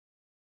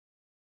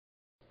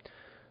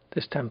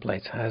This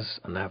template has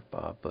a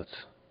navbar, but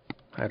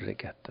how did it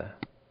get there?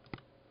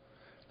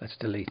 Let's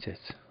delete it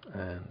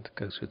and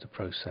go through the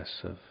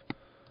process of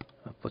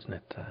putting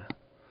it there.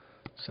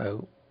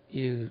 So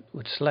you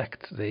would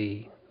select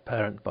the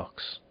parent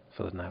box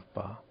for the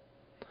navbar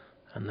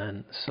and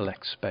then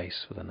select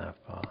space for the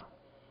navbar.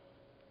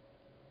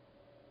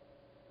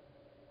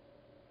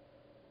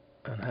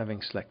 And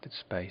having selected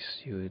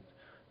space, you would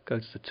go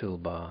to the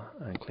toolbar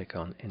and click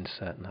on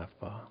Insert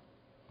Navbar.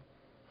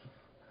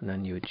 And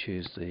then you would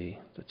choose the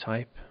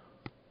type,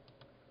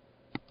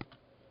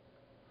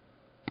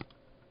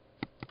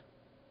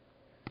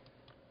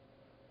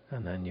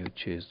 and then you would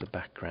choose the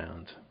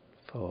background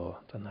for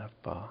the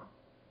navbar.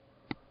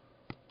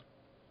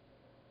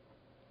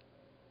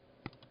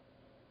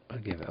 I'll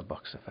give it a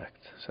box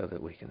effect so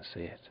that we can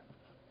see it.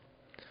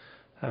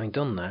 Having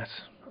done that,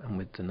 and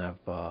with the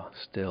navbar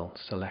still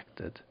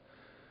selected,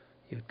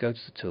 you would go to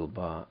the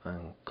toolbar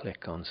and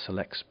click on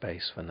Select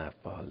Space for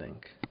Navbar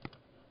Link.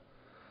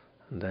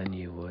 And then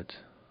you would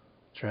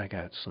drag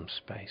out some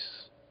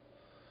space.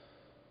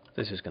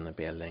 This is going to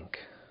be a link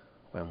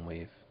when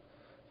we've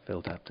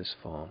filled out this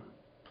form.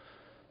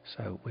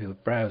 So we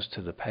would browse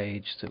to the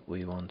page that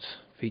we want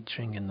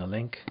featuring in the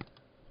link,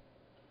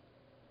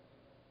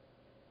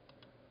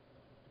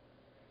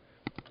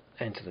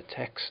 enter the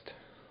text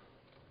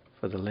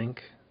for the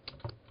link,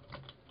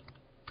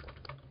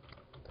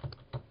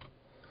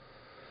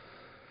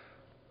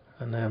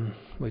 and then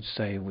we'd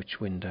say which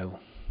window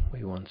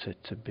we want it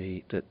to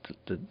be,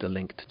 the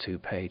link to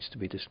page to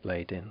be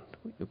displayed in.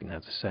 We can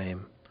have the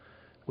same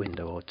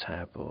window or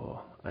tab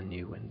or a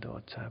new window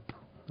or tab.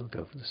 We'll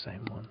go for the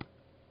same one.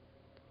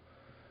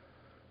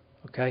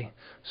 Okay,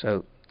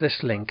 so this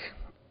link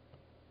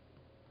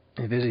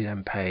in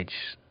ViziGen-Page,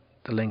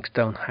 the links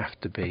don't have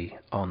to be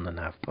on the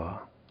navbar.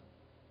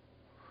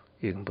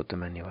 You can put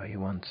them anywhere you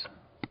want,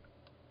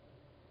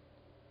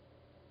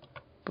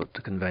 but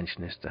the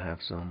convention is to have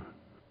them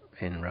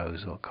in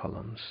rows or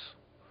columns.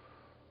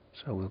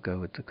 So we'll go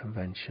with the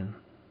convention.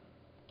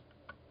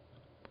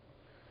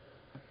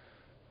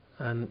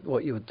 And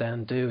what you would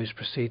then do is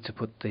proceed to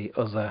put the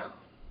other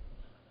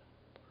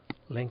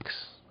links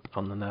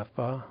on the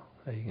navbar.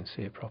 There you can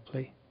see it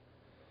properly.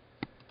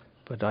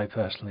 But I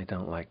personally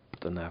don't like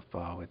the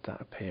navbar with that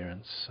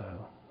appearance,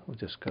 so we'll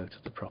just go to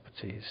the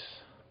properties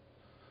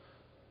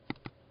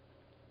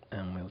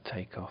and we'll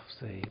take off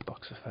the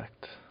box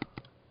effect.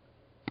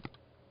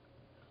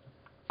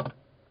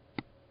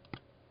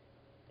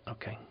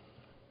 Okay.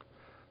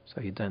 So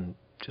you then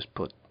just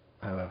put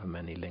however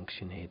many links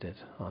you needed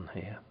on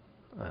here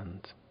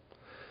and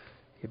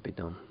you'd be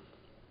done.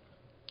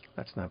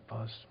 That's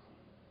navbars.